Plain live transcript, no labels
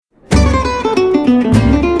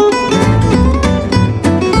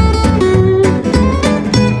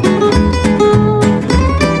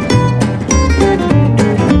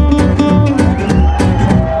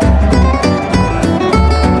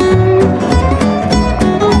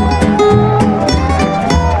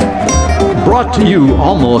brought to you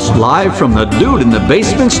almost live from the Dude in the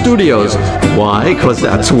Basement Studios. Why? 'Cause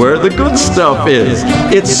that's where the good stuff is.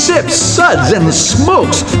 It's Sips, Suds, and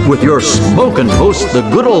Smokes with your smoking host, the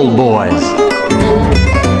Good Old Boys.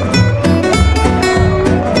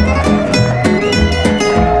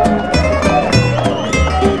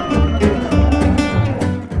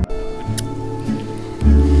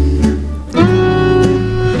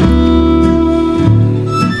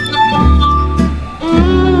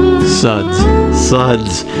 Suds,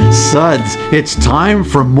 Suds, Suds. It's time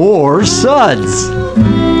for more Suds.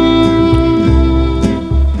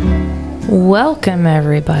 Welcome,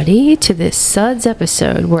 everybody, to this Suds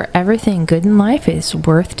episode where everything good in life is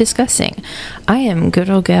worth discussing. I am good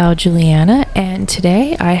old gal Juliana, and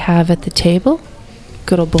today I have at the table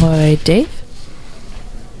good old boy Dave.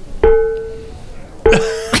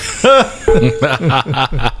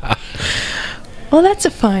 Well, that's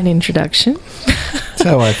a fine introduction. That's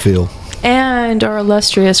how I feel. And our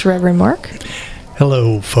illustrious Reverend Mark.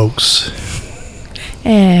 Hello, folks.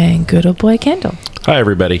 And good old boy Kendall. Hi,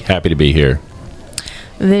 everybody. Happy to be here.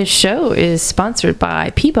 This show is sponsored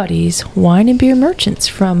by Peabody's Wine and Beer Merchants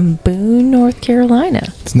from Boone, North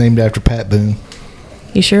Carolina. It's named after Pat Boone.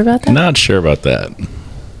 You sure about that? Not sure about that.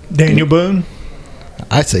 Daniel Boone.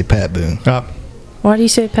 I say Pat Boone Why do you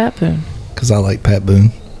say Pat Boone? because I like Pat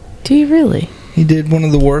Boone. Do you really? He did one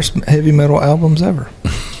of the worst heavy metal albums ever.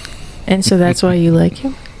 And so that's why you like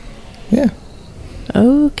him? Yeah.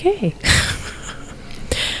 Okay.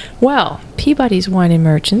 Well, Peabody's Wine and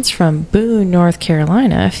Merchants from Boone, North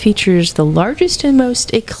Carolina features the largest and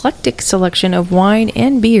most eclectic selection of wine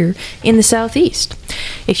and beer in the Southeast.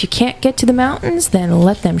 If you can't get to the mountains, then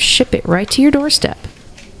let them ship it right to your doorstep.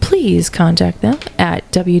 Please contact them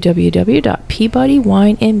at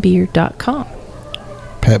www.peabodywineandbeer.com.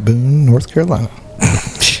 Pat Boone, North Carolina.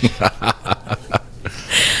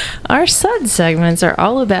 Our Sud segments are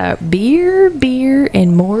all about beer,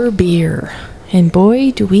 and more beer. And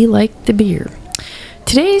boy, do we like the beer.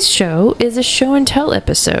 Today's show is a show and tell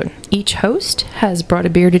episode. Each host has brought a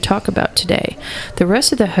beer to talk about today. The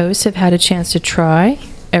rest of the hosts have had a chance to try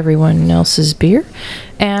everyone else's beer,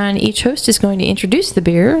 and each host is going to introduce the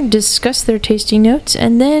beer, discuss their tasting notes,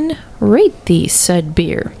 and then rate the said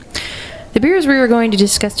beer. The beers we are going to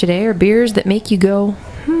discuss today are beers that make you go,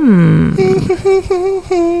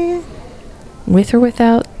 with or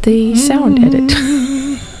without the sound edit.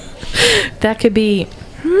 That could be,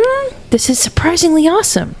 this is surprisingly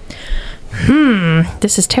awesome.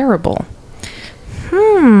 This is terrible.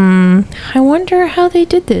 I wonder how they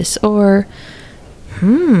did this. Or,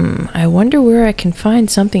 I wonder where I can find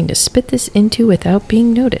something to spit this into without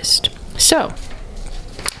being noticed. So,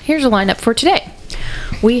 here's a lineup for today.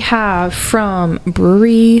 We have from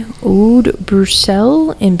Brewery Oude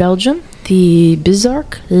Bruxelles in Belgium, the Bizarre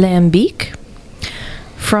Lambic.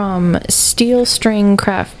 From Steel String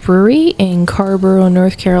Craft Brewery in Carrboro,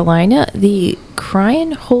 North Carolina, the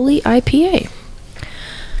Cryin' Holy IPA.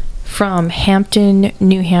 From Hampton,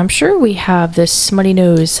 New Hampshire, we have the Smutty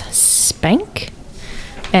Nose Spank.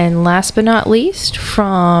 And last but not least,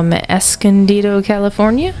 from Escondido,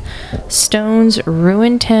 California, Stone's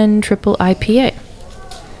Ruin 10 Triple IPA.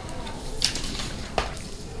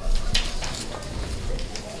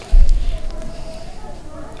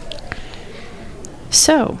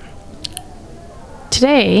 So,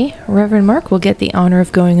 today, Reverend Mark will get the honor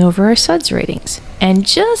of going over our Suds ratings. And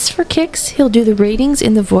just for kicks, he'll do the ratings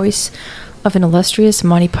in the voice of an illustrious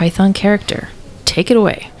Monty Python character. Take it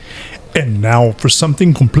away. And now for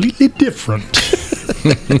something completely different.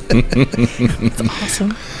 That's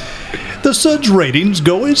awesome. The Suds ratings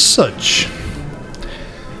go as such.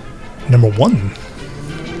 Number 1.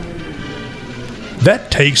 That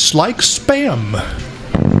tastes like spam.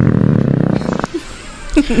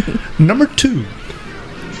 Number 2.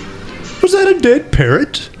 Was that a dead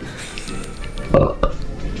parrot?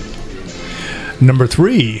 Number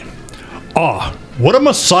 3. Ah, what a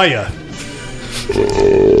messiah.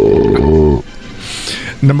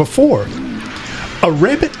 Number 4. A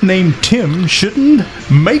rabbit named Tim shouldn't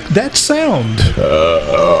make that sound.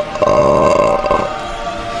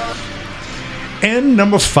 And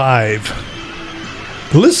number 5.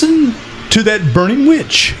 Listen to that burning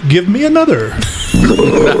witch. Give me another.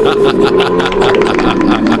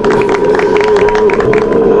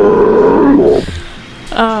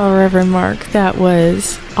 Oh, Reverend Mark, that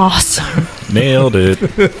was awesome. Nailed it.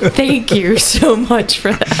 Thank you so much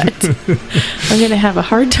for that. I'm going to have a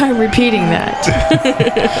hard time repeating that.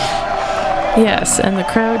 Yes, and the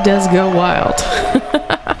crowd does go wild.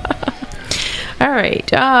 All right,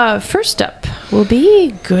 first up will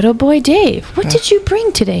be good old boy Dave. What did you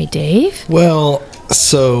bring today, Dave? Well,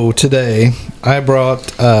 So today I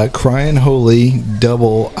brought Crying Holy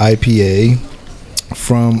Double IPA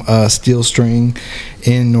from Steel String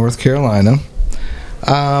in North Carolina.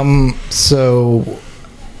 So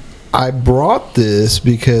I brought this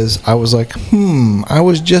because I was like, I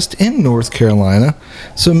was just in North Carolina,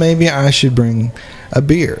 so maybe I should bring a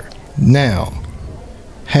beer. Now,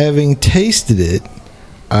 having tasted it,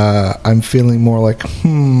 I'm feeling more like,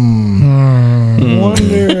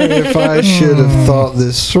 wonder if I should have thought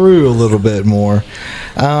this through a little bit more.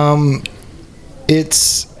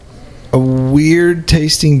 It's a weird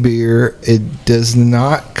tasting beer. It does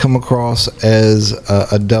not come across as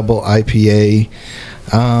a double IPA.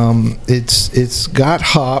 It's got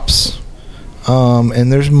hops,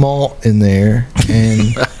 and there's malt in there,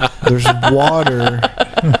 and there's water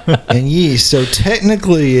and yeast. So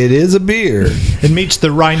technically, it is a beer. It meets the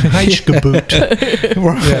Reinheitsgebot.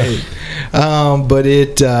 Right. But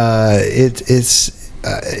it's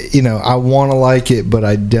I want to like it, but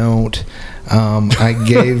I don't. I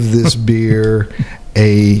gave this beer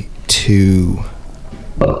a 2.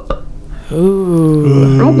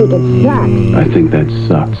 Ooh. I think it sucks. I think that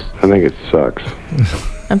sucks. I think it sucks.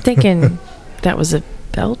 I'm thinking that was a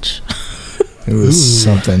belch. It was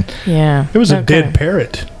something. Yeah. It was a dead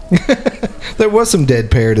parrot. There was some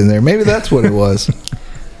dead parrot in there. Maybe that's what it was.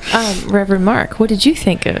 Reverend Mark, what did you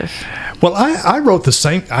think of? Well, I wrote the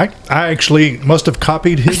same. I actually must have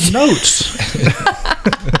copied his notes.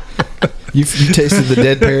 You tasted the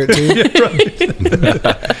dead parrot too? Yeah,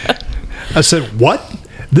 right. I said, what?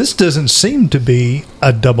 This doesn't seem to be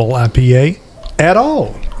a double IPA at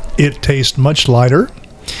all. It tastes much lighter,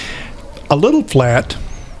 a little flat,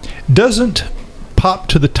 doesn't pop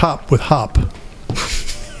to the top with hop.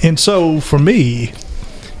 And so, for me,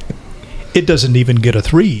 it doesn't even get a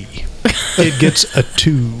 3. It gets a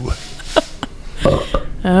 2.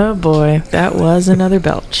 Oh boy, that was another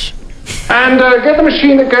belch. And get the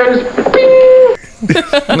machine that goes bing!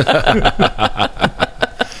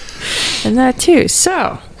 And that too.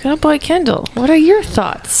 So, Cowboy Kendall, what are your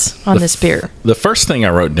thoughts on this beer? The first thing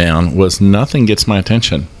I wrote down was nothing gets my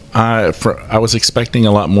attention. I was expecting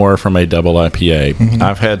a lot more from a double IPA. Mm-hmm.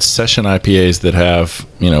 I've had session IPAs that have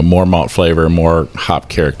more malt flavor, more hop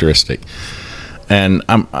characteristic, and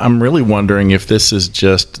I'm really wondering if this is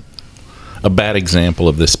just a bad example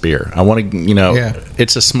of this beer. I want to,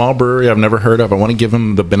 It's a small brewery I've never heard of. I want to give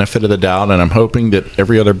them the benefit of the doubt, and I'm hoping that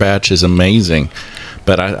every other batch is amazing.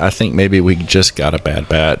 But I think maybe we just got a bad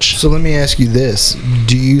batch. So let me ask you this.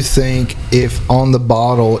 Do you think if on the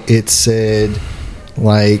bottle it said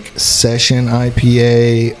like session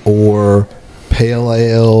IPA or pale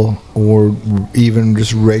ale or even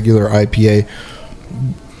just regular IPA,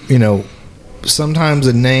 sometimes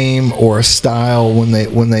a name or a style when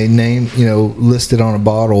they name listed on a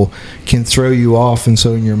bottle can throw you off, and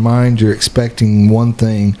so in your mind you're expecting one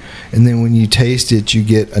thing, and then when you taste it you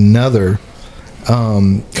get another.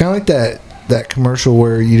 Kind of like that commercial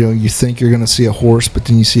where you think you're going to see a horse, but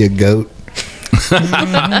then you see a goat.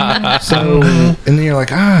 So, and then you're like,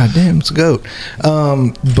 damn, it's a goat.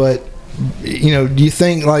 But do you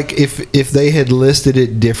think like if they had listed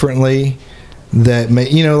it differently, that may,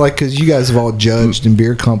 because you guys have all judged in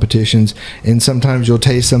beer competitions, and sometimes you'll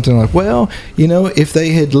taste something like, if they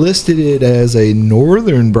had listed it as a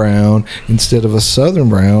northern brown instead of a southern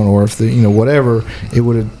brown, or if whatever, it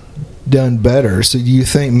would have done better. So do you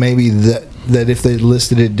think maybe that if they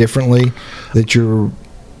listed it differently, that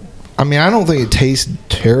I don't think it tastes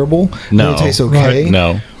terrible. No. It tastes okay. Right.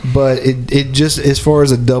 No. But it just, as far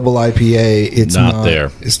as a double IPA, it's not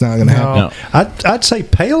there. It's not going to happen. No. I'd say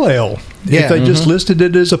pale ale. Yeah. If they just listed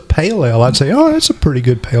it as a pale ale, I'd say, that's a pretty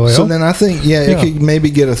good pale ale. So then I think, it could maybe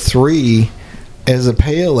get a 3 as a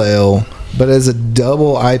pale ale, but as a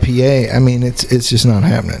double IPA, it's just not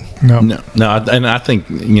happening. No. And I think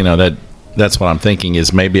that's what I'm thinking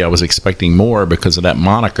is maybe I was expecting more because of that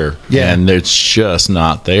moniker, and it's just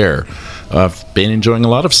not there. I've been enjoying a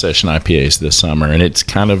lot of session IPAs this summer, and it's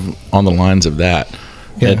kind of on the lines of that.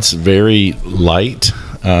 Yeah. It's very light,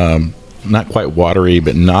 not quite watery,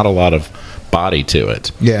 but not a lot of body to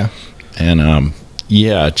it. Yeah. And I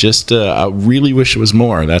really wish it was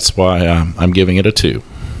more. That's why I'm giving it a 2.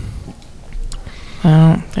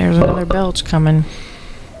 Well, there's another belch coming.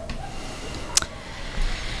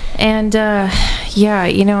 And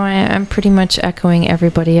I'm pretty much echoing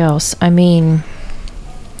everybody else.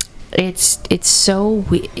 It's so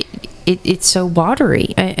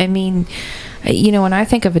watery. When I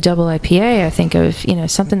think of a double IPA, I think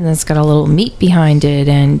of something that's got a little meat behind it,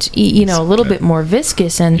 and a little bit more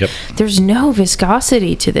viscous. And there's no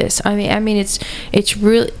viscosity to this. It's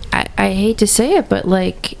really. I hate to say it, but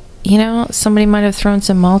like somebody might have thrown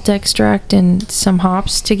some malt extract and some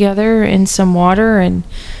hops together in some water and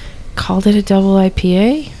called it a double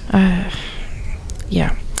IPA.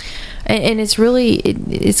 Yeah. And it's really,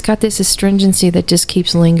 it's got this astringency that just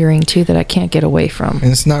keeps lingering too, that I can't get away from.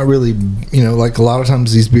 And it's not really, like a lot of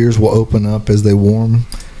times these beers will open up as they warm.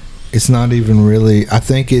 It's not even really, I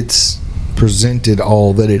think it's presented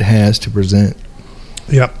all that it has to present.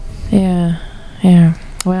 Yep. Yeah.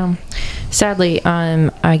 Well, sadly,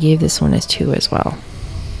 I gave this one a 2 as well.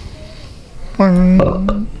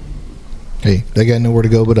 Hey, they got nowhere to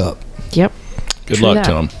go but up. Yep. Good True luck that.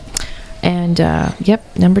 to them. And,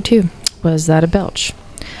 number 2 was that a belch.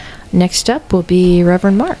 Next up will be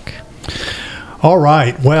Reverend Mark. All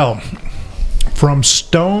right. Well, from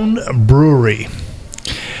Stone Brewery,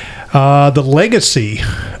 the legacy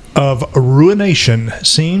of ruination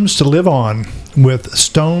seems to live on, with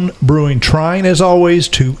Stone Brewing trying, as always,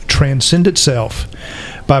 to transcend itself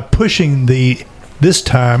by pushing this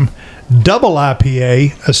time, double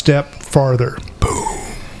IPA a step farther. Boom.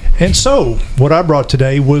 And so, what I brought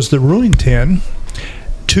today was the Ruin 10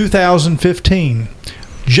 2015,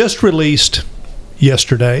 just released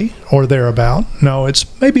yesterday or thereabout. No, it's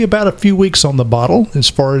maybe about a few weeks on the bottle as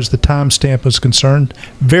far as the timestamp is concerned.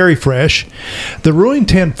 Very fresh. The Ruin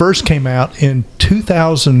 10 first came out in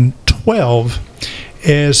 2012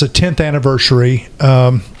 as a 10th anniversary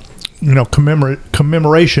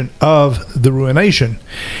commemoration of the ruination.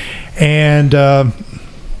 And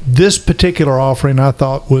this particular offering I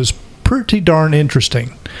thought was pretty darn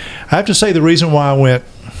interesting. I have to say the reason why I went,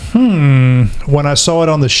 when I saw it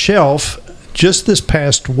on the shelf just this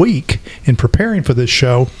past week in preparing for this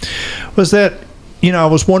show, was that, I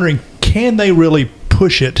was wondering, can they really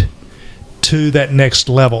push it to that next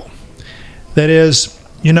level? That is,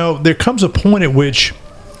 there comes a point at which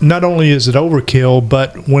not only is it overkill,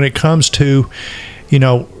 but when it comes to,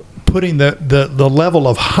 putting the level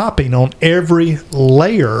of hopping on every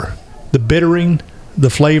layer, the bittering, the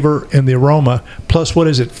flavor, and the aroma, plus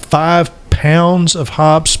 5 pounds of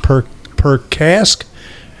hops per cask,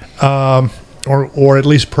 or at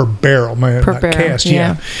least per barrel, Per barrel, cask,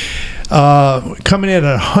 yeah. Coming in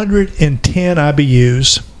at 110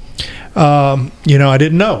 IBUs. I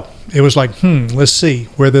didn't know. It was like, let's see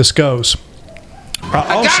where this goes.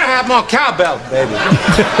 I gotta have more cowbell, baby.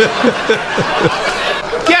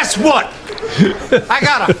 Guess what? I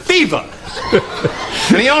got a fever.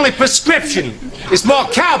 And the only prescription is more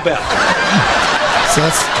cowbell. So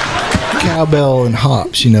that's cowbell and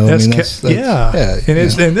hops, That's, yeah.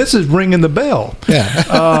 And this is ringing the bell.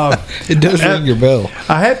 Yeah. It does ring your bell.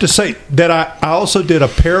 I have to say that I also did a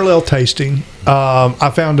parallel tasting.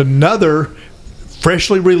 I found another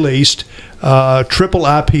freshly released triple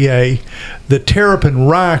IPA, the Terrapin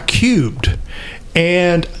Rye Cubed.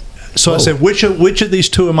 And so I said, which of these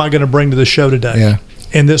two am I going to bring to the show today? Yeah.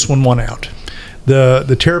 And this one won out.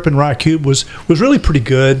 The Terrapin Rye Cube was really pretty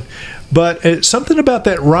good, but something about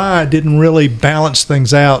that rye didn't really balance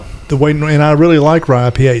things out the way, and I really like rye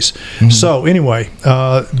IPAs. Mm-hmm. So anyway,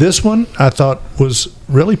 this one I thought was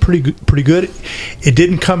really pretty good. It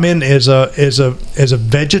didn't come in as a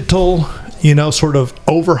vegetal, sort of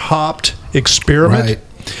over hopped experiment.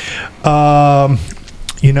 Right.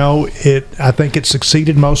 I think it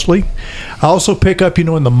succeeded mostly. I also pick up,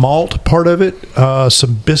 in the malt part of it,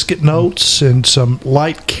 some biscuit notes and some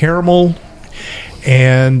light caramel.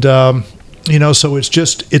 And, so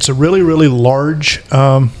it's a really, really large,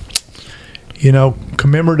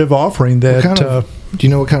 commemorative offering that. Do you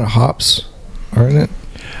know what kind of hops are in it?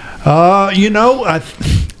 I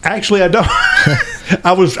don't.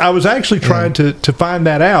 I was actually trying to find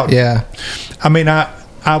that out. Yeah. I mean,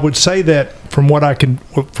 I would say that from what I can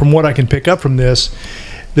pick up from this,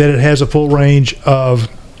 that it has a full range of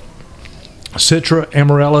Citra,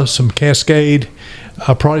 Amarella, some Cascade,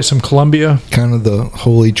 probably some Columbia. Kind of the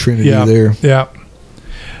holy trinity there. Yeah.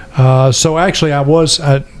 So actually, I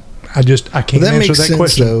can't answer that makes sense,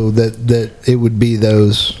 question. Though, that it would be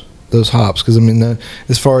those hops, because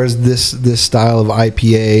as far as this style of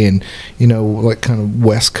IPA and like kind of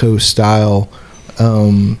West Coast style,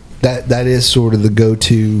 that is sort of the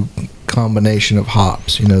go-to combination of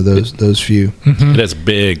hops. Those few. Mm-hmm. It has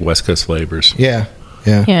big West Coast flavors. Yeah.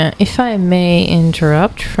 If I may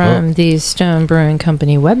interrupt, from the Stone Brewing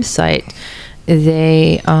Company website,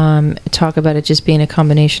 they talk about it just being a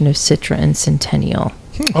combination of Citra and Centennial.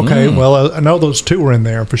 Okay, well, I know those two were in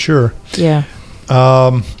there for sure. Yeah.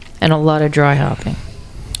 And a lot of dry hopping.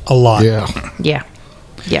 A lot. Yeah.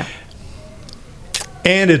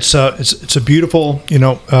 And it's a beautiful,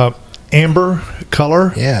 amber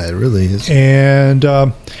color. Yeah, it really is. And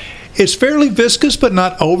It's fairly viscous, but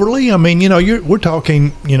not overly. I mean, we're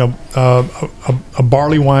talking, a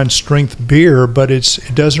barley wine strength beer, but it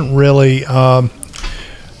doesn't really,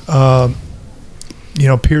 appear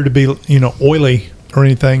to be, oily or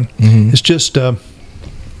anything. It's just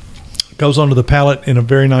goes onto the palate in a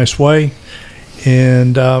very nice way,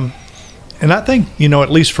 and I think, at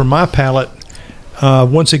least for my palate,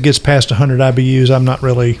 once it gets past 100 IBUs, I'm not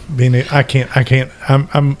really being. I can't.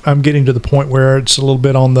 I'm getting to the point where it's a little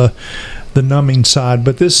bit on the numbing side.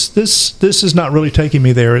 But this is not really taking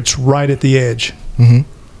me there. It's right at the edge.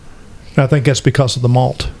 Mm-hmm. I think that's because of the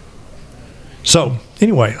malt. So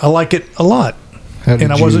anyway, I like it a lot,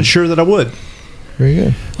 and I wasn't sure that I would. Very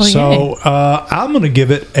good. Well, so I'm going to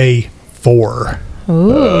give it a 4.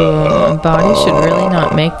 Ooh, body should really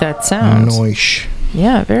not make that sound. Nice.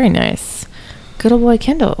 Yeah, very nice. Good old boy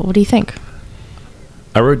Kendall, what do you think?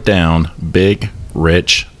 I wrote down big,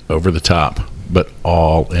 rich, over the top, but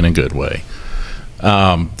all in a good way.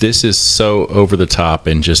 This is so over the top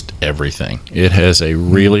in just everything. It has a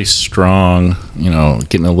really strong,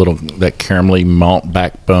 getting a little, that caramelly malt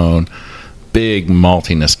backbone, big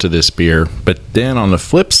maltiness to this beer. But then on the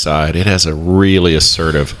flip side, it has a really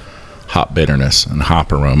assertive hop bitterness and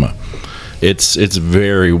hop aroma. It's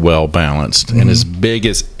very well balanced, and as big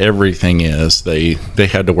as everything is, they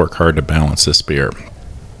had to work hard to balance this beer.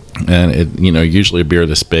 And usually a beer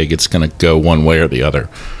this big, it's going to go one way or the other.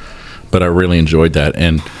 But I really enjoyed that,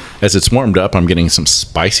 and as it's warmed up, I'm getting some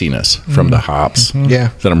spiciness from the hops.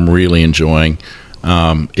 That I'm really enjoying.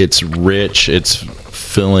 It's rich, it's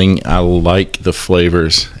filling. I like the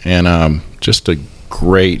flavors, and just a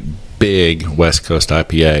great big West Coast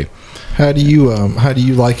IPA. How do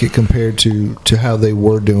you like it compared to how they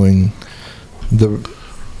were doing the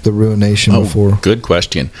Ruination before? Good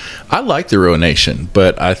question. I like the Ruination,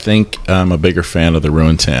 but I think I'm a bigger fan of the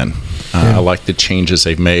Ruin 10. I like the changes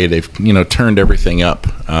they've made. They've turned everything up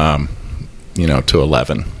to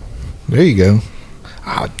 11. There you go.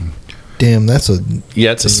 Oh, damn, that's a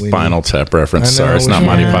it's a Spinal Tap reference. I know, Sorry, it's not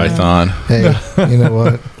Monty Python. Hey, you know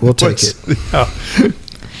what? We'll take it.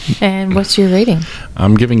 And what's your rating?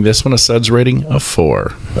 I'm giving this one a Suds rating of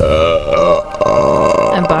 4.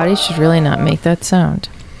 And body should really not make that sound.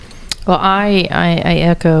 Well, I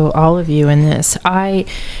echo all of you in this.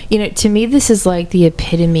 To me, this is like the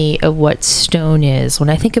epitome of what Stone is. When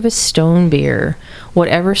I think of a Stone beer,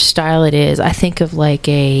 whatever style it is, I think of like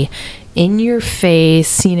a in your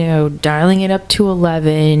face, dialing it up to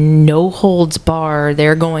 11, no holds bar.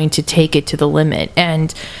 They're going to take it to the limit.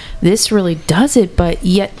 And this really does it, but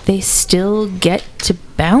yet they still get to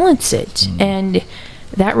balance it. And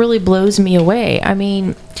that really blows me away. I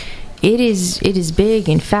mean, it is big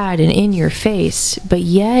and fat and in your face, but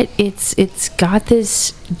yet it's got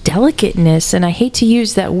this delicateness, and I hate to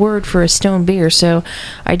use that word for a Stone beer, so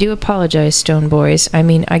I do apologize, Stone boys. I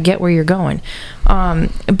mean, I get where you're going.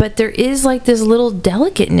 But there is like this little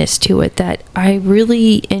delicateness to it that I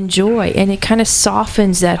really enjoy, and it kind of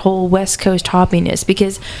softens that whole West Coast hoppiness,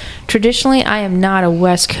 because traditionally I am not a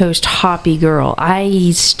West Coast hoppy girl.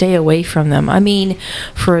 I stay away from them. I mean,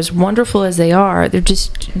 for as wonderful as they are, they're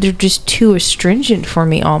just too astringent for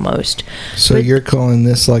me almost. So you're calling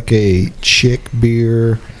this like a chick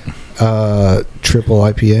beer triple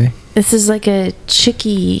IPA? This is like a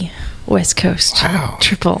chicky West Coast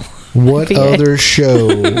triple. What IPA. other show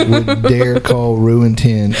would dare call Ruin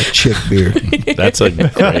 10 a chick beer? That's a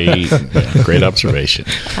great observation.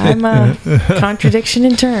 I'm a contradiction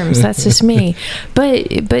in terms. That's just me. But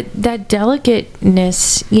that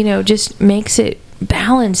delicateness, just makes it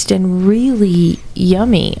balanced and really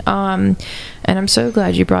yummy. And I'm so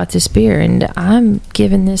glad you brought this beer. And I'm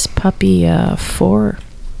giving this puppy a 4.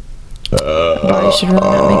 Body should really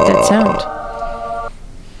not make that sound.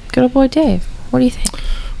 Good old boy Dave. What do you think?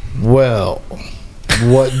 Well,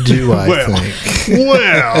 what do I think?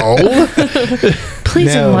 Well,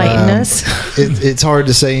 Please enlighten us. It's hard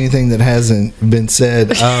to say anything that hasn't been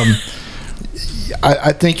said.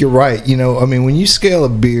 I think you're right. When you scale a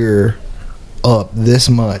beer up this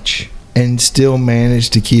much and still manage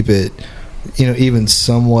to keep it, even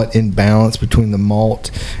somewhat in balance between the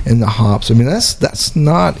malt and the hops, that's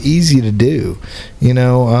not easy to do,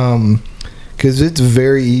 because it's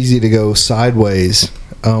very easy to go sideways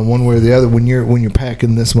one way or the other when you're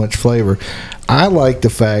packing this much flavor. I like the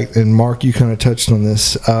fact, and Mark, you kind of touched on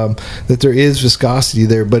this, that there is viscosity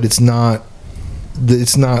there, but it's not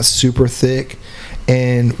super thick.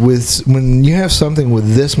 And when you have something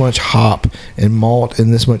with this much hop and malt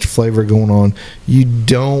and this much flavor going on, you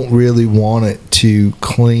don't really want it to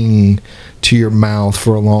cling to your mouth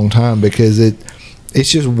for a long time, because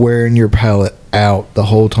it's just wearing your palate out the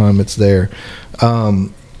whole time it's there.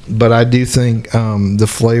 but I do think the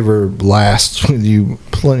flavor lasts with you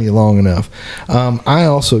plenty long enough. I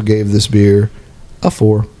also gave this beer a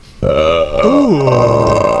 4.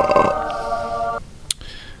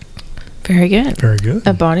 Very good. Very good.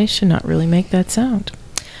 A body should not really make that sound.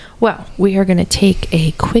 Well, we are going to take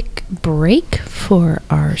a quick break for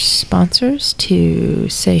our sponsors to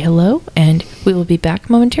say hello, and we will be back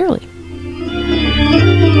momentarily.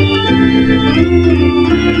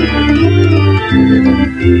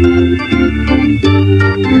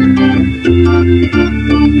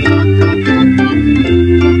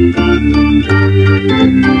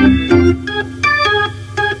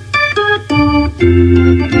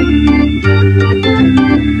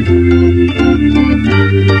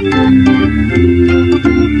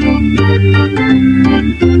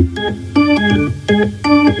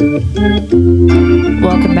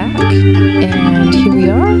 Welcome back, and here we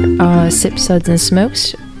are, Sip, Suds, and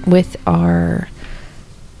Smokes with our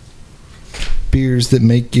beers that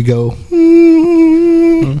make you go,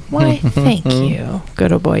 Why, thank you,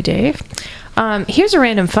 good old boy Dave. Here's a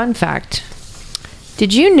random fun fact.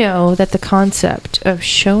 Did you know that the concept of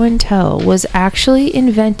show and tell was actually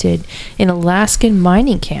invented in Alaskan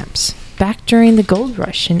mining camps back during the gold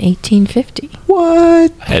rush in 1850?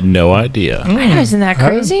 what? Had no idea. I know, isn't that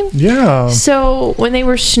crazy? Yeah. So when they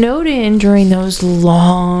were snowed in during those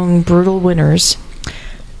long, brutal winters,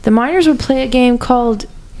 the miners would play a game called,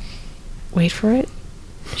 wait for it,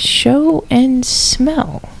 Show and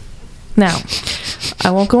Smell. Now,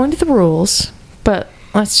 I won't go into the rules, but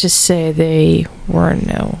let's just say there were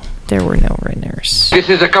no winners. This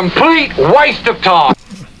is a complete waste of time.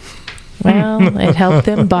 Well, it helped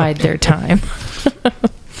them bide their time.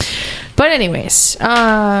 But anyways,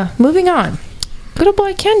 moving on. Good old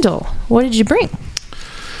boy Kendall, what did you bring?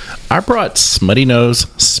 I brought Smutty Nose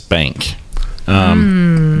Spank.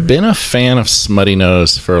 Been a fan of Smutty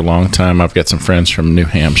Nose for a long time. I've got some friends from New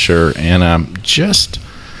Hampshire, and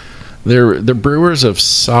they're brewers of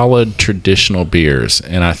solid traditional beers,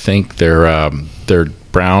 and I think their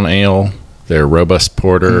brown ale, their robust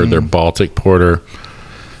porter, their Baltic porter,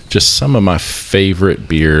 just some of my favorite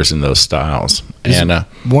beers in those styles. And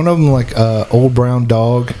One of them like Old Brown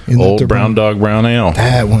Dog. Old Brown Dog Brown Ale.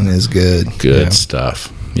 That one is good. Good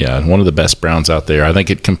stuff. Yeah, one of the best browns out there. I think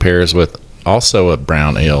it compares with also a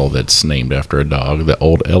brown ale that's named after a dog, the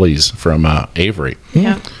Old Ellie's from Avery.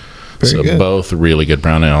 Yeah. So good. both really good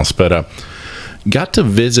brown ales. But got to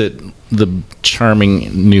visit the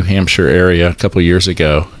charming New Hampshire area a couple years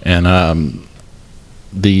ago, and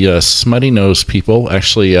the Smutty Nose people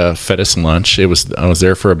actually fed us lunch. I was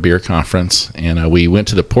there for a beer conference, and we went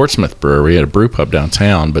to the Portsmouth Brewery at a brew pub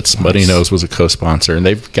downtown, but Smutty Nose was a co-sponsor, and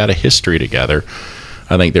they've got a history together.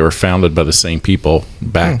 I think they were founded by the same people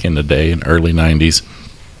back in the day, in early 90s.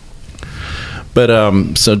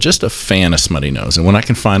 But so just a fan of Smutty Nose, and when I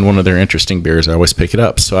can find one of their interesting beers, I always pick it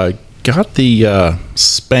up. So I got the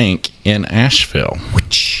Spank in Asheville.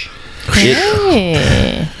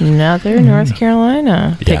 Hey, another North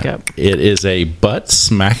Carolina pickup. It is a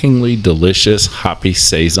butt-smackingly delicious hoppy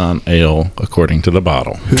saison ale, according to the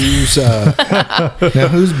bottle. Whose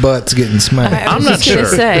butt's getting smacked? I'm not sure.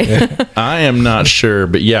 Say. I am not sure,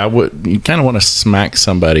 but yeah, you kind of want to smack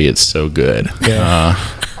somebody. It's so good. Yeah.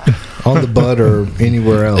 On the butt or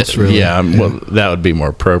anywhere else, really. Yeah, well, that would be more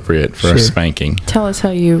appropriate for a spanking. Tell us how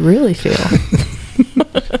you really feel.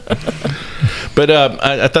 But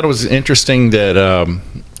I thought it was interesting that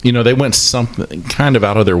they went something kind of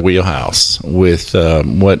out of their wheelhouse with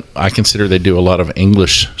what I consider they do a lot of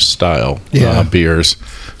English style beers.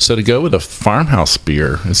 So to go with a farmhouse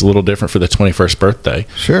beer is a little different for the 21st birthday.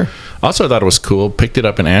 Sure. Also, I thought it was cool. Picked it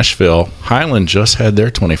up in Asheville. Highland just had their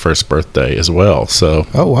 21st birthday as well. So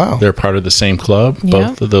they're part of the same club. Yeah.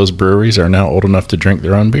 Both of those breweries are now old enough to drink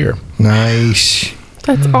their own beer. Nice.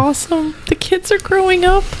 That's awesome. The kids are growing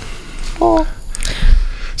up. Oh.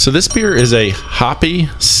 So this beer is a hoppy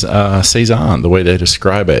saison, the way they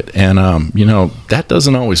describe it. And, that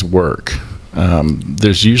doesn't always work.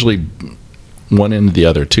 There's usually one end or the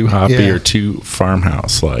other, too hoppy or too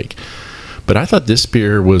farmhouse-like. But I thought this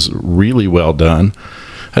beer was really well done.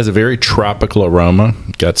 Has a very tropical aroma.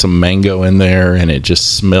 Got some mango in there, and it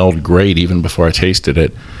just smelled great even before I tasted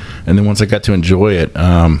it. And then once I got to enjoy it,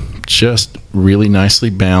 just really nicely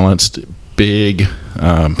balanced, big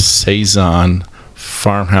saison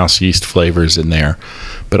farmhouse yeast flavors in there.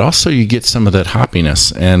 But also you get some of that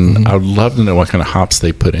hoppiness, and I would love to know what kind of hops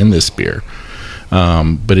they put in this beer.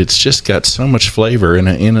 But it's just got so much flavor in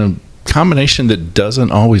a combination that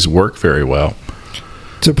doesn't always work very well.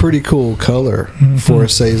 It's a pretty cool color for a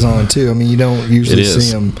saison too. I mean, you don't usually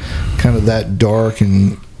see them kind of that dark,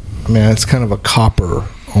 and I mean, it's kind of a copper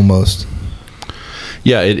almost.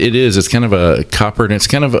 Yeah, it is. It's kind of a copper, and it's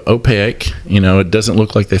kind of opaque. It doesn't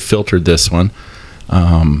look like they filtered this one.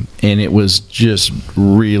 And it was just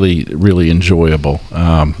really, really enjoyable.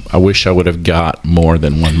 I wish I would have got more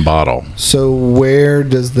than one bottle. So where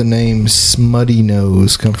does the name Smutty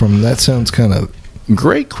Nose come from? That sounds kind of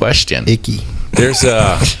great question. Icky. There's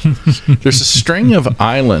a string of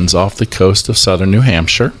islands off the coast of southern New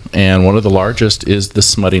Hampshire, and one of the largest is the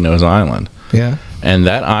Smutty Nose Island. Yeah. And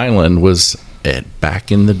that island was, back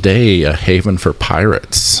in the day, a haven for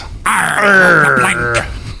pirates.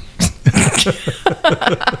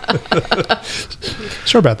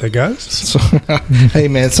 Sorry about that, guys. So, hey,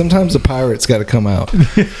 man, sometimes the pirate's got to come out.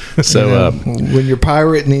 So when your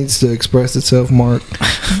pirate needs to express itself, Mark,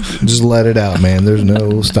 just let it out, man. There's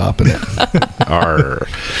no stopping it. Arr.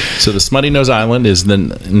 So the Smutty Nose Island is the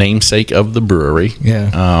namesake of the brewery.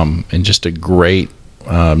 Yeah. And just a great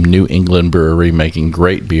New England brewery making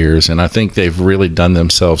great beers. And I think they've really done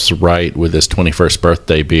themselves right with this 21st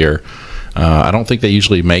birthday beer. I don't think they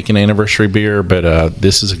usually make an anniversary beer, but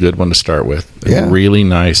this is a good one to start with. Yeah. A really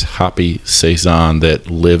nice hoppy saison that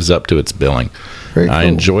lives up to its billing. Very cool. I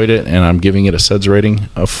enjoyed it, and I'm giving it a suds rating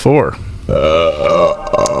of 4.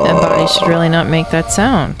 That body should really not make that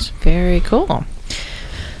sound. Very cool.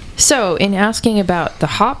 So, in asking about the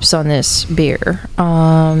hops on this beer,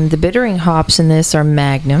 the bittering hops in this are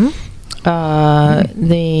Magnum.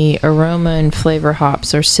 The aroma and flavor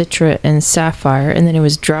hops are Citra and Sapphire, and then it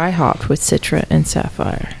was dry hopped with Citra and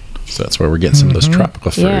Sapphire. So that's where we're getting some of those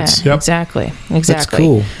tropical fruits. Yeah, exactly. That's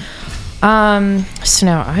cool. So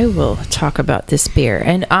now I will talk about this beer,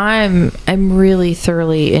 and I'm really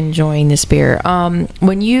thoroughly enjoying this beer.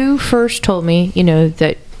 When you first told me,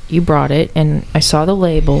 that you brought it, and I saw the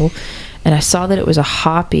label, and I saw that it was a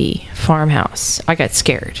hoppy farmhouse, I got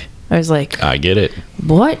scared. I was like, I get it.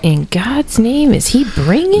 What in God's name is he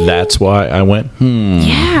bringing? That's why I went,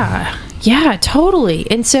 Yeah, totally.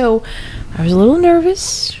 And so I was a little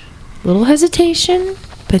nervous, a little hesitation,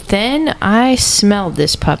 but then I smelled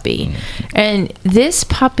this puppy. And this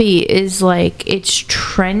puppy is like, it's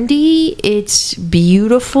trendy, it's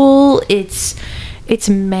beautiful, it's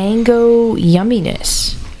mango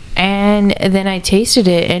yumminess. And then I tasted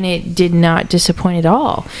it, and it did not disappoint at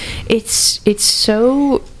all. It's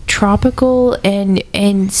so tropical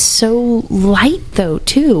and so light though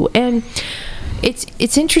too, and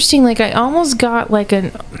it's interesting. Like I almost got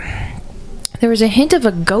there was a hint of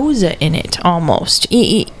a goza in it almost,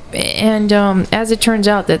 and as it turns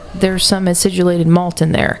out that there's some acidulated malt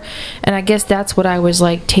in there, and I guess that's what I was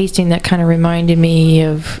like tasting that kind of reminded me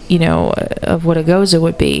of of what a goza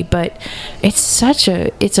would be. But it's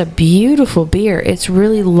a beautiful beer. It's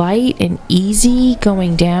really light and easy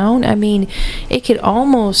going down. I mean, it could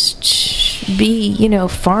almost be a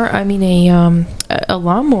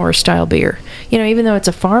lawnmower style beer, even though it's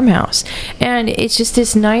a farmhouse, and it's just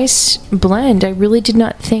this nice blend. I really did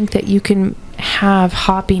not think that you can have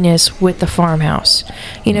hoppiness with the farmhouse,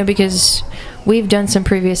 because we've done some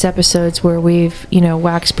previous episodes where we've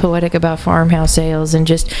waxed poetic about farmhouse ales and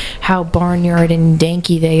just how barnyard and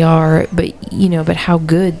danky they are, but how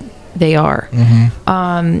good they are.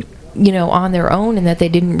 On their own, and that they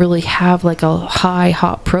didn't really have like a high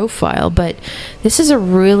hop profile. But this is a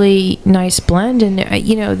really nice blend, and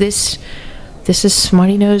this is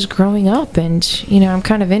Smutty Nose growing up, and I'm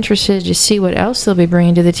kind of interested to see what else they'll be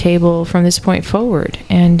bringing to the table from this point forward.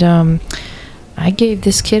 And I gave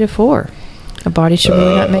this kid a 4. A body should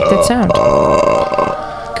really not make that sound.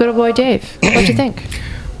 Good old boy Dave, what'd you think?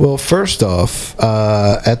 Well, first off,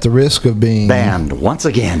 at the risk of being Banned once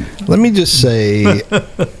again. let me just say,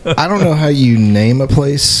 I don't know how you name a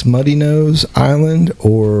place Smutty Nose Island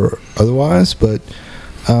or otherwise, but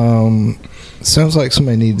sounds like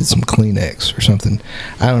somebody needed some Kleenex or something.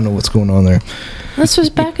 I don't know what's going on there. This was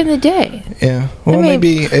back in the day. Yeah. Well,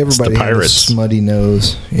 maybe everybody had a pirates. smutty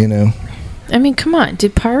nose, I mean, come on.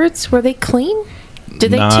 Did pirates, were they clean?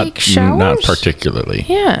 Did they take showers? Not particularly.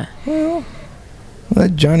 Yeah. Well,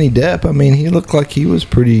 that Johnny Depp, I mean, he looked like he was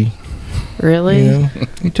pretty, Really?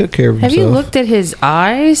 he took care of himself. Have you looked at his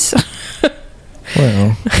eyes?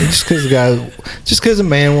 Well, just because a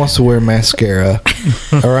man wants to wear mascara,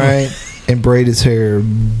 all right, and braid his hair,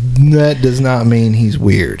 that does not mean he's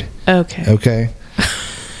weird. Okay.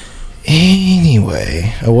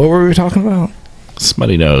 Anyway, what were we talking about?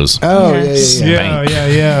 Smutty Nose. Oh, Yes.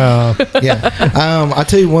 yeah. I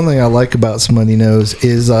tell you one thing I like about Smutty Nose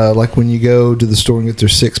is like when you go to the store and get their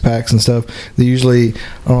 6-packs and stuff, they usually,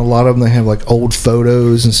 on a lot of them, they have like old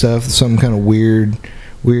photos and stuff, some kind of weird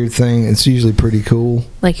thing. It's usually pretty cool.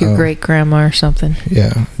 Like your great grandma or something.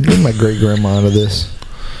 Yeah, bring my great grandma to this.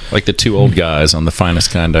 Like the two old guys on the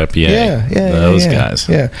Finest Kind IPA. Yeah, Those guys.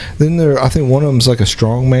 Yeah. Then I think one of them's like a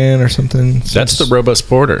strong man or something. That's the Robust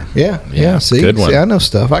Porter. Yeah. See, good one. See, I know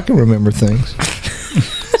stuff. I can remember things.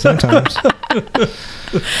 Sometimes.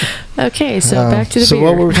 Okay, so back to the so beer.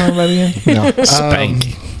 what were we talking about again? No.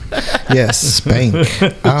 Spank. Yes, Spank.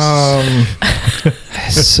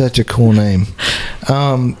 It's such a cool name.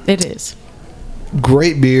 It is.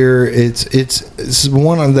 Great beer. It's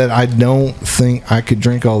one that I don't think I could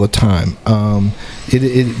drink all the time.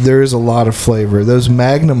 There is a lot of flavor. Those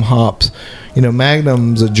Magnum hops,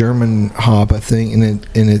 Magnum's a German hop, I think, and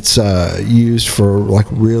it's used for like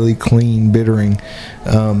really clean bittering.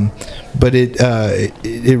 But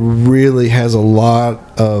it really has a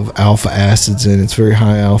lot of alpha acids in it. It's very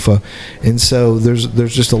high alpha, and so there's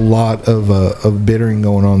just a lot of bittering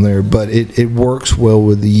going on there. But it works well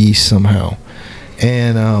with the yeast somehow.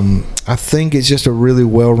 And I think it's just a really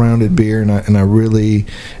well-rounded beer, and I really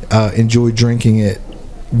enjoy drinking it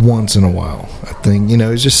once in a while. I think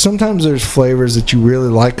it's just sometimes there's flavors that you really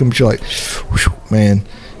like them, but you're like, man,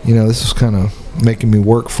 this is kind of making me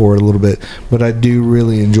work for it a little bit. But I do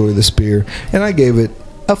really enjoy this beer, and I gave it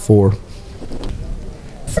a 4.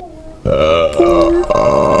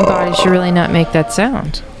 Body should really not make that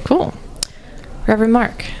sound. Cool. Reverend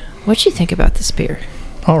Mark, what'd you think about this beer?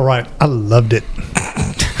 All right. I loved it.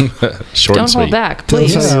 Short and Don't sweet. hold back, Tell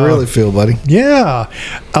please. us how you really feel, buddy. Yeah.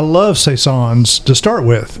 I love Saisons to start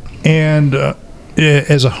with. And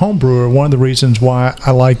as a home brewer, one of the reasons why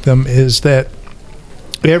I like them is that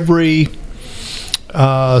every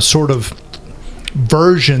sort of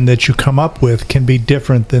version that you come up with can be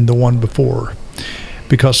different than the one before.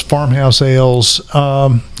 Because farmhouse ales,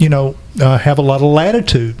 have a lot of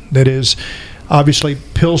latitude. That is, obviously,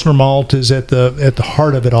 Pilsner malt is at the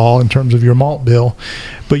heart of it all in terms of your malt bill,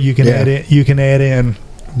 but you can add in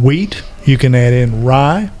wheat, you can add in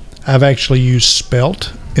rye. I've actually used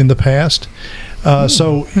spelt in the past.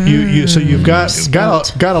 So you've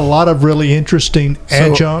got a lot of really interesting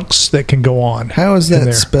adjuncts that can go on. How is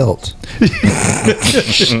that spelt? I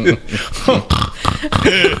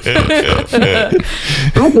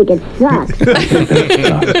think it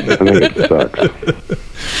sucks.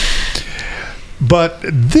 But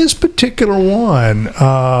this particular one,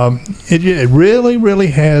 it really, really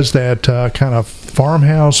has that kind of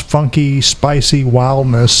farmhouse, funky, spicy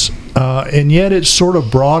wildness, and yet it's sort of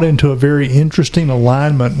brought into a very interesting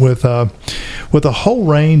alignment with a whole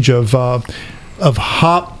range of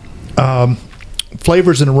hop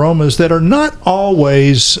flavors and aromas that are not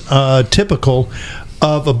always typical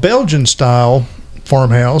of a Belgian style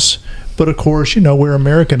farmhouse. But of course, we're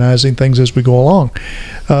Americanizing things as we go along.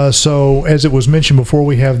 So as it was mentioned before,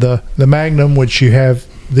 we have the Magnum, which you have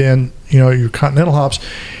then, your continental hops,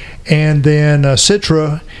 and then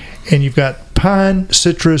Citra, and you've got pine,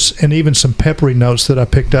 citrus, and even some peppery notes that I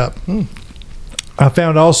picked up. I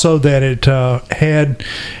found also that it had,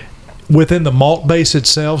 within the malt base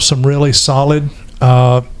itself, some really solid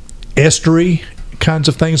estery kinds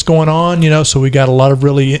of things going on, so we got a lot of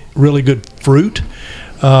really, really good fruit.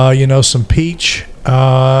 Some peach,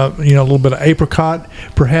 a little bit of apricot,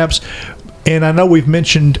 perhaps. And I know we've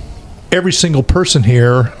mentioned every single person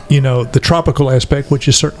here, the tropical aspect, which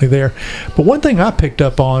is certainly there. But one thing I picked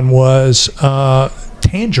up on was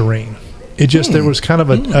tangerine. It just there was kind of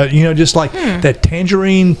just like that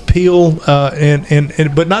tangerine peel,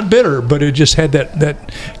 and but not bitter, but it just had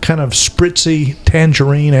that kind of spritzy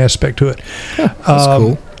tangerine aspect to it. That's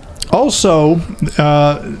cool. Also,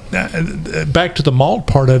 back to the malt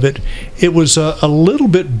part of it, it was a little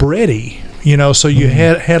bit bready, so you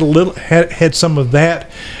had some of that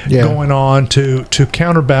going on to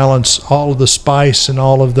counterbalance all of the spice and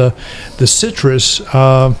all of the citrus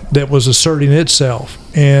that was asserting itself.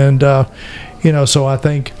 And so I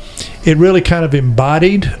think it really kind of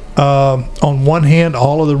embodied, on one hand,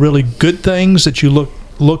 all of the really good things that you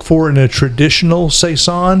look for in a traditional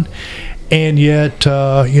Saison. And yet,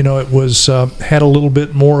 it was had a little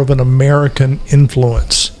bit more of an American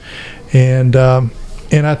influence, and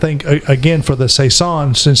I think again for the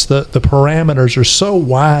Saison, since the parameters are so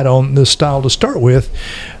wide on this style to start with,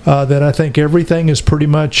 that I think everything is pretty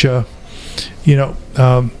much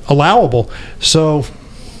allowable. So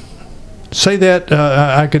say that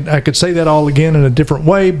I could say that all again in a different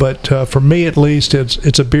way, but for me at least,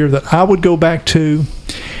 it's a beer that I would go back to,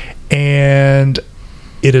 and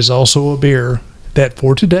it is also a beer that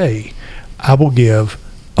for today I will give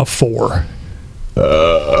a 4.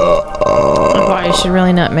 Why you should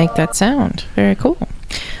really not make that sound. Very cool.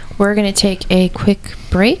 We're going to take a quick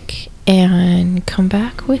break and come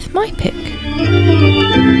back with my pick.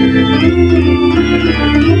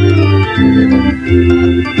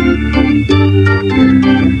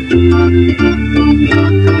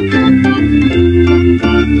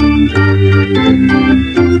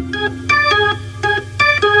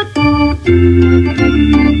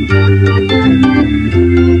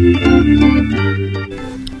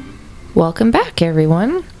 Welcome back,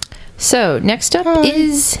 everyone. So, next up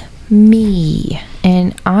is me,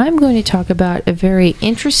 and I'm going to talk about a very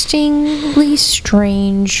interestingly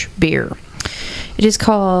strange beer. It is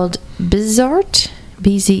called Bizart,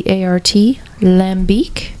 B-Z-A-R-T,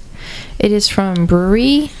 Lambic. It is from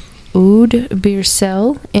brewery Oude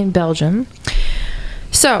Biercel in Belgium.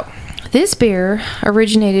 So, this beer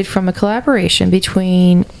originated from a collaboration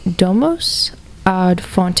between Domos ad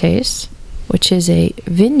Fontes, which is a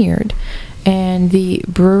vineyard, and the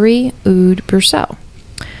brewery Oude Biercel,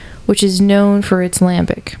 which is known for its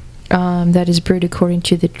lambic. That is brewed according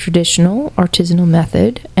to the traditional artisanal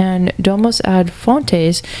method, and Domos ad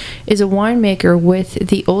Fontes is a winemaker with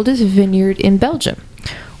the oldest vineyard in Belgium,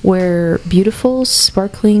 where beautiful,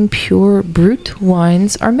 sparkling, pure Brut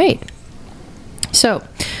wines are made. So,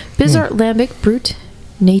 Bizart Lambic Brut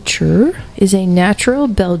Nature is a natural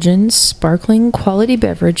Belgian sparkling quality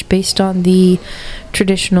beverage based on the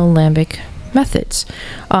traditional lambic methods.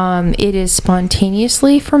 It is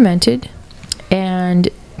spontaneously fermented, and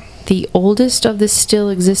the oldest of the still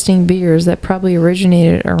existing beers that probably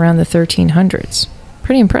originated around the 1300s.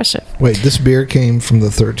 Pretty impressive. Wait, this beer came from the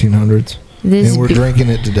 1300s, and we're drinking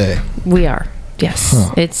it today. We are, yes.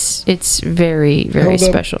 Huh. It's very, very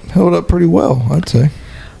special. Held up pretty well, I'd say.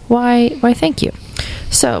 Why, thank you.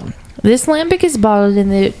 So, this lambic is bottled in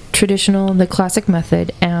the classic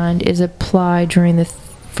method, and is applied during the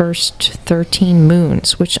first 13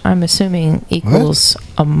 moons, which I'm assuming equals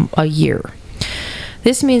a year.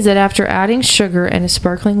 This means that after adding sugar and a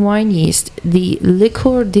sparkling wine yeast, the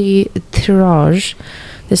liqueur de tirage,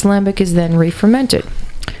 this lambic is then re-fermented.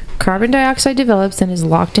 Carbon dioxide develops and is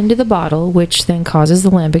locked into the bottle, which then causes the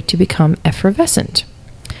lambic to become effervescent.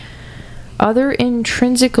 Other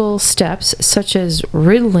intrinsical steps, such as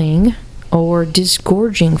riddling or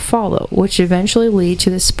disgorging, follow, which eventually lead to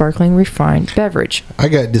the sparkling refined beverage. I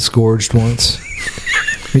got disgorged once.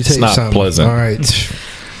 Let me tell it's you not something. Pleasant. All right.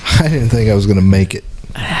 I didn't think I was going to make it.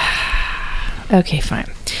 Okay,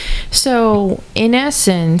 fine. So, in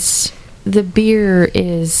essence, the beer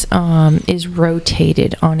is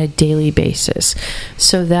rotated on a daily basis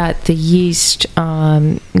so that the yeast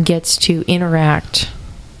gets to interact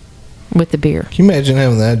with the beer. Can you imagine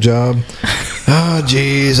having that job? Oh,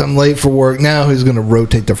 geez, I'm late for work. Now who's going to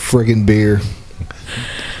rotate the friggin' beer?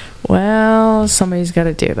 Well, somebody's got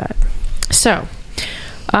to do that. So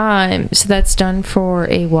that's done for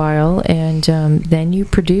a while, and then you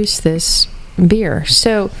produce this beer.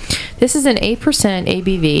 So this is an 8%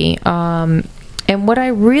 ABV, and what I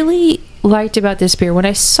really liked about this beer, when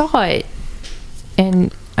I saw it,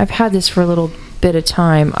 and I've had this for a little bit of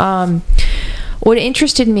time, what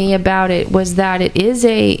interested me about it was that it is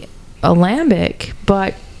a lambic,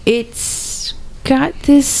 but it's got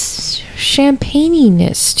this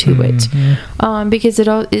champagne-iness to it, because it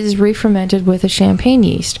is re-fermented with a champagne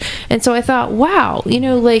yeast. And so I thought, wow,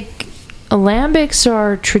 like lambics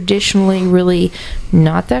are traditionally really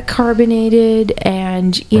not that carbonated,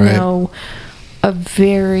 and you know, a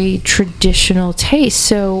very traditional taste.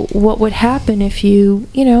 So what would happen if you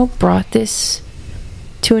brought this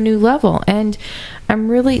to a new level? And I'm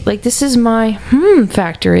really like, this is my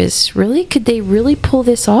factor, is really, could they really pull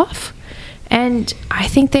this off? And I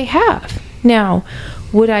think they have. Now,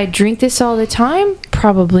 would I drink this all the time?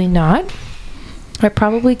 Probably not. I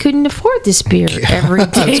probably couldn't afford this beer every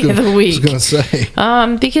day of the week. I was going to say.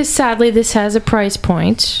 Because sadly, this has a price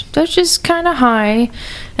point that's just kind of high,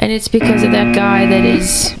 and it's because of that guy that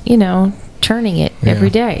is, turning it every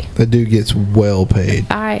day. That dude gets well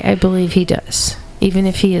paid. I believe he does, even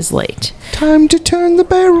if he is late. Time to turn the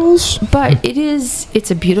barrels. But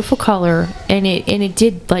it's a beautiful color, and it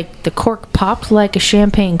did, like, the cork popped like a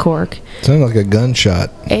champagne cork. Sounded like a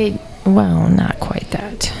gunshot. Well, not quite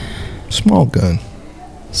that. Small gun.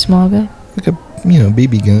 Small gun? Like a,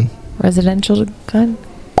 BB gun. Residential gun?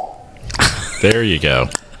 There you go.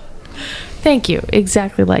 Thank you.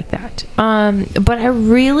 Exactly like that. But I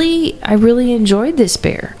really enjoyed this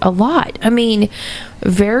beer a lot. I mean,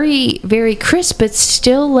 very, very crisp, but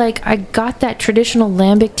still, like, I got that traditional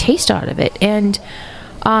lambic taste out of it. And,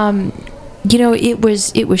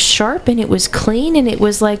 it was sharp, and it was clean, and it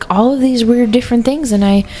was like all of these weird different things. And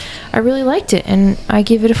I really liked it, and I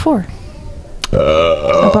give it a 4.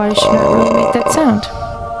 My body should not really make that sound.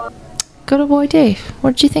 Good old boy Dave,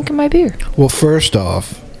 what did you think of my beer? Well, first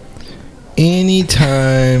off,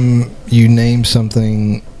 anytime you name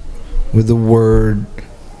something with the word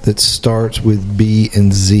that starts with B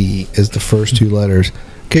and Z as the first two letters.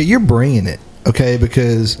 Okay, you're bringing it. Okay,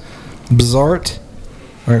 because Bzart.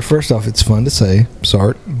 All right, first off, it's fun to say.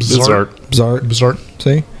 Bzart. Bzart.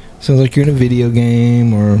 See? Sounds like you're in a video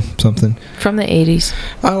game or something. From the 80s.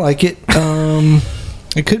 I like it.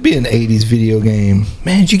 It could be an 80s video game.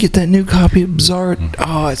 Man, did you get that new copy of Bzart?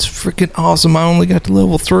 Oh, it's freaking awesome. I only got to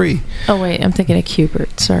level 3. Oh, wait. I'm thinking of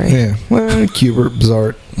Cubert. Sorry. Yeah. Well, Cubert,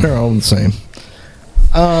 Bzart, they're all the same.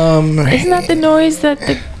 Isn't that the noise that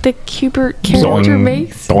the Cubert character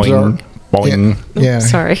makes? Boing. Boing. Yeah.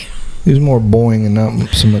 Sorry. It was more boing and not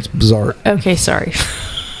so much Bzart. Okay, sorry.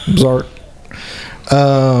 Bzart.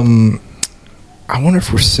 I wonder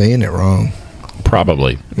if we're saying it wrong.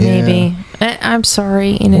 Probably. Maybe. I'm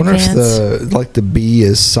sorry in I wonder advance. if the B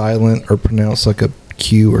is silent or pronounced like a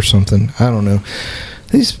Q or something. I don't know.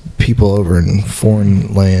 These people over in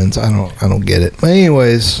foreign lands, I don't get it. But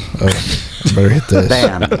anyways, I better hit this.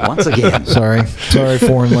 Banned once again. Sorry,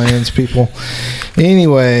 foreign lands people.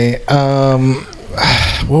 Anyway,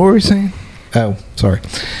 what were we saying? Oh, sorry.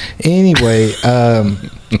 Anyway,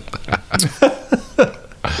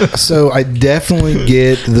 so I definitely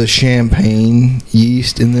get the champagne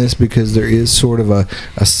yeast in this because there is sort of a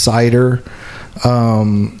cider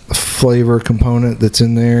flavor component that's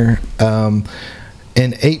in there.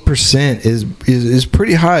 And 8% is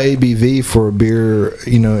pretty high ABV for a beer,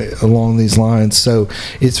 along these lines. So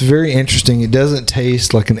it's very interesting. It doesn't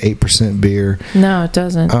taste like an 8% beer. No, it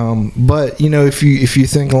doesn't. But if you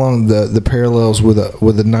think along the parallels with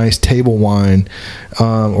a nice table wine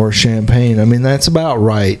or champagne, I mean that's about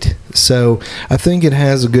right. So I think it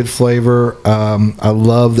has a good flavor. I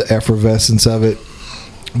love the effervescence of it.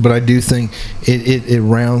 But I do think it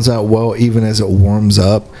rounds out well even as it warms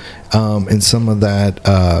up, and some of that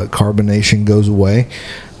carbonation goes away.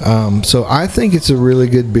 So I think it's a really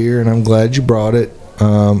good beer, and I'm glad you brought it.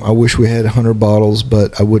 I wish we had 100 bottles,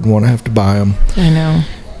 but I wouldn't want to have to buy them. I know.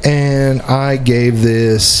 And I gave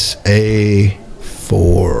this a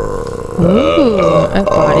 4. Ooh, a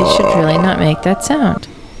body should really not make that sound.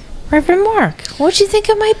 Reverend Mark, what'd you think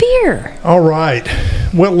of my beer? All right.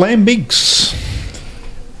 Well, lambics.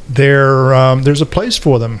 There's a place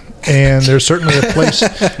for them, and there's certainly a place.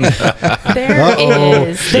 There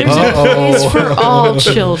is. There's a place for all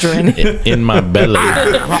children. In my belly.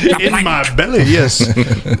 In my belly, yes.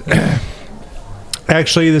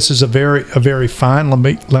 Actually, this is a very fine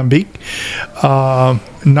lambic.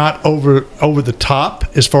 Not over the top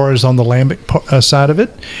as far as on the lambic side of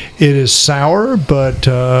it. It is sour, but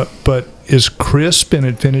is crisp, and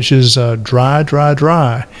it finishes dry.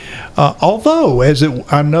 Although,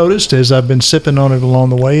 I noticed as I've been sipping on it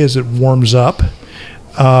along the way, as it warms up,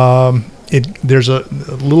 there's a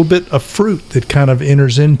little bit of fruit that kind of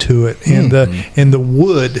enters into it, and the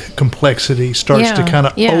wood complexity starts to kind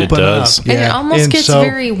of open up. And it almost gets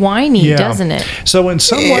very winey, doesn't it? So in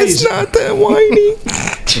some ways, it's not that winey.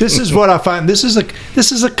 This is what I find. This is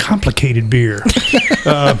a complicated beer,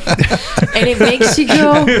 and it makes you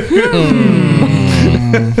go,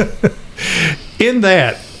 In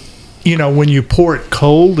that, when you pour it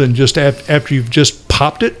cold and just after you've just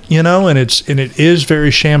popped it, and it is very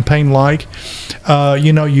champagne-like.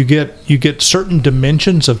 You get certain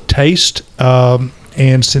dimensions of taste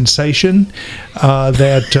and sensation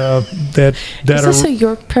that is this a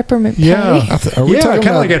York peppermint patty? Yeah. Are we talking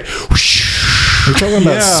kind of about, like we're talking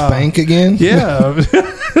about Spank again? Yeah.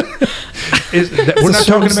 We're not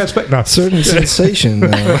talking about Spank. No. Certain sensation.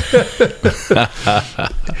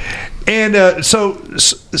 And so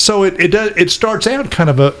it starts out kind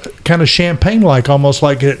of champagne like, almost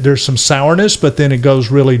like there's some sourness, but then it goes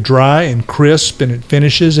really dry and crisp, and it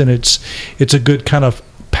finishes, and it's a good kind of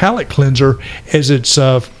palate cleanser as it's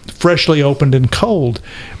freshly opened and cold.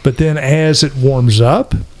 But then as it warms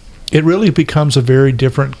up, it really becomes a very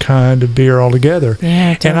different kind of beer altogether.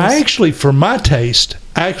 Yeah, it does. And I actually, for my taste,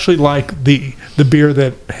 I actually like the beer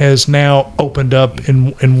that has now opened up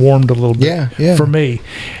and warmed a little bit for me.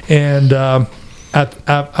 And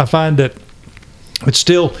I find that it's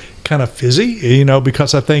still kind of fizzy,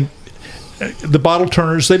 because I think the bottle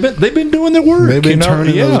turners, they've been doing their work. They've been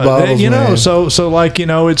turning those bottles, man. So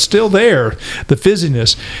it's still there, the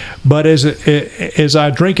fizziness. But as I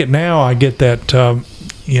drink it now, I get that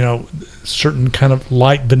certain kind of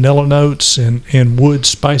light vanilla notes and wood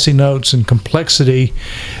spicy notes and complexity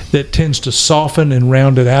that tends to soften and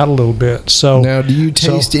round it out a little bit. So now, do you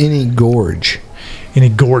taste any gorge? Any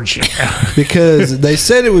gorge? Because they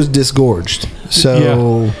said it was disgorged.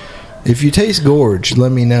 So if you taste gorge,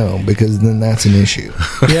 let me know, because then that's an issue.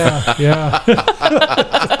 Yeah.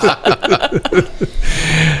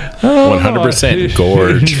 100%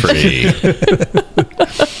 gorge free.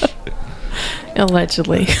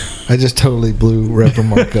 Allegedly. I just totally blew Reverend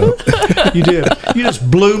Mark up. You did. You just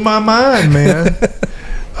blew my mind, man.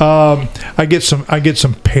 I get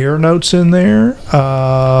some pear notes in there,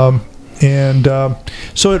 and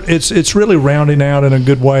so it's really rounding out in a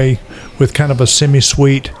good way with kind of a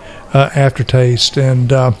semi-sweet aftertaste.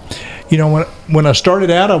 And when I started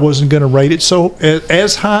out, I wasn't going to rate it so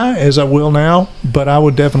as high as I will now, but I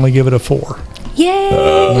would definitely give it a 4.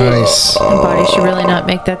 Yay! Nice. And Body should really not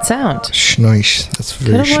make that sound. Schnice. That's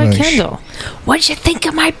very Good boy, schnice. Kendall. What'd you think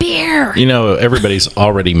of my beer? Everybody's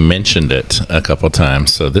already mentioned it a couple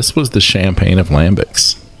times. So this was the champagne of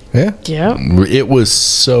lambics. Yeah. Yep. It was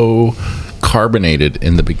so carbonated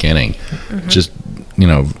in the beginning. Just,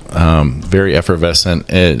 very effervescent.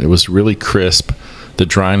 It was really crisp. The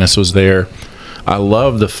dryness was there. I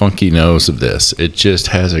love the funky nose of this. It just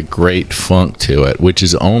has a great funk to it, which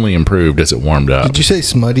is only improved as it warmed up. Did you say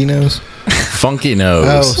smutty nose? Funky nose.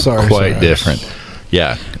 Oh, sorry, Quite sorry. different.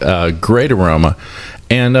 Yeah. Great aroma.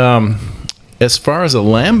 And as far as a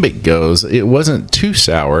lambic goes, it wasn't too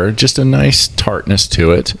sour. Just a nice tartness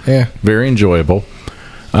to it. Yeah. Very enjoyable.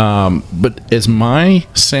 But as my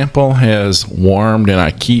sample has warmed and I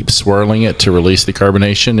keep swirling it to release the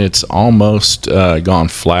carbonation, it's almost gone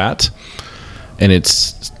flat. And it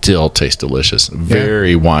still tastes delicious.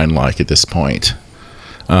 Very wine-like at this point.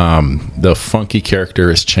 The funky character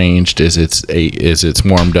has changed as it's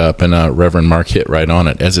warmed up, and Reverend Mark hit right on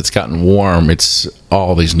it. As it's gotten warm, it's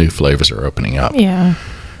all these new flavors are opening up. Yeah.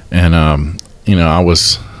 And I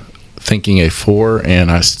was thinking a 4, and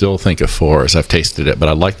I still think a 4 as I've tasted it. But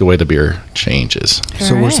I like the way the beer changes.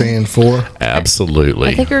 So we're right. saying 4? Absolutely.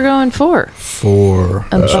 I think we're going 4. 4.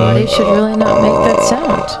 A body should really not make that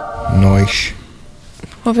sound. Nice.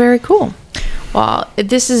 Well, very cool. Well,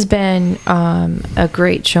 this has been a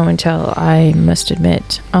great show and tell, I must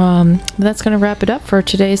admit. That's going to wrap it up for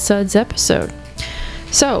today's Suds episode.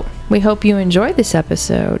 So, we hope you enjoyed this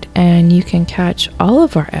episode, and you can catch all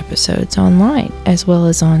of our episodes online, as well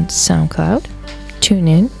as on SoundCloud,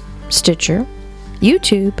 TuneIn, Stitcher,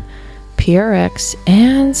 YouTube, PRX,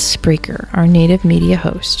 and Spreaker, our native media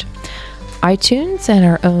host. iTunes and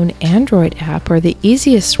our own Android app are the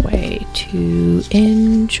easiest way to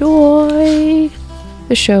enjoy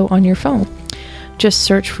the show on your phone. Just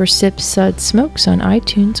search for Sip Sud Smokes on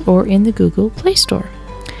iTunes or in the Google Play Store.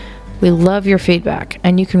 We love your feedback,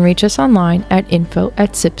 and you can reach us online at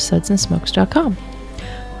info@sipsudsandsmokes.com.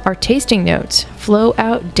 Our tasting notes flow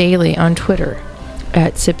out daily on Twitter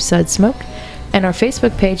at SipSudSmoke, and our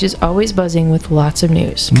Facebook page is always buzzing with lots of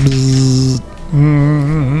news.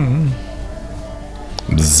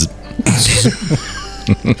 Bzz.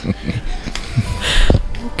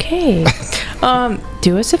 Okay.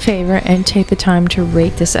 Do us a favor and take the time to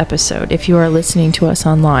rate this episode if you are listening to us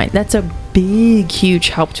online. That's a big, huge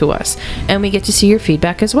help to us. And we get to see your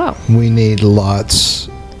feedback as well. We need lots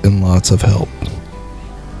and lots of help.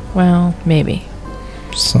 Well, maybe.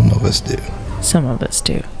 Some of us do. Some of us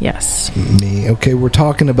do, yes. Me. Okay, we're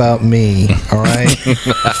talking about me. All right?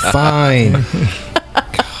 Fine.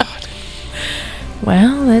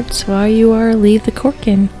 Well, that's why you are leave the cork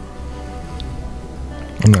in.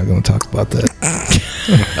 I'm not going to talk about that.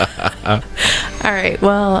 All right,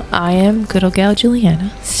 well, I am good old gal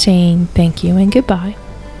Juliana saying thank you and goodbye.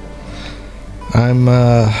 I'm,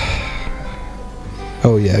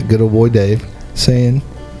 good old boy Dave saying,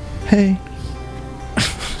 hey.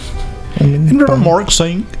 And Reverend Mark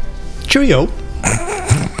saying, cheerio.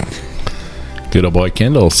 Good old boy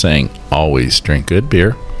Kendall saying, always drink good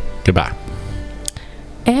beer. Goodbye.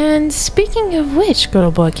 And speaking of which, good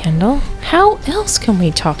old boy Kendall, how else can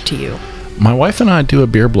we talk to you? My wife and I do a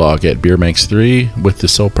beer blog at Beer Makes 3 with the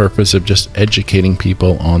sole purpose of just educating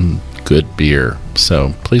people on good beer.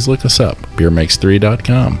 So please look us up,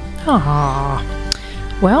 beermakes3.com. Aww.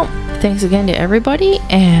 Well, thanks again to everybody,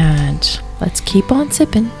 and let's keep on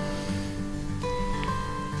sipping.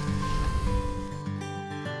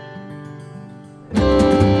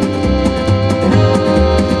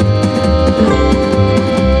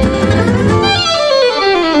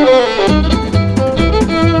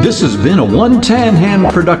 This has been a One Tan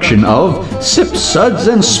Hand production of Sip Suds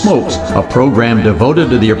and Smokes, a program devoted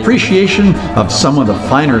to the appreciation of some of the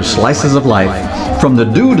finer slices of life. From the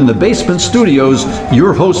Dude in the Basement Studios,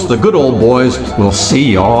 your hosts, the Good Old Boys, will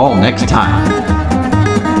see you all next time.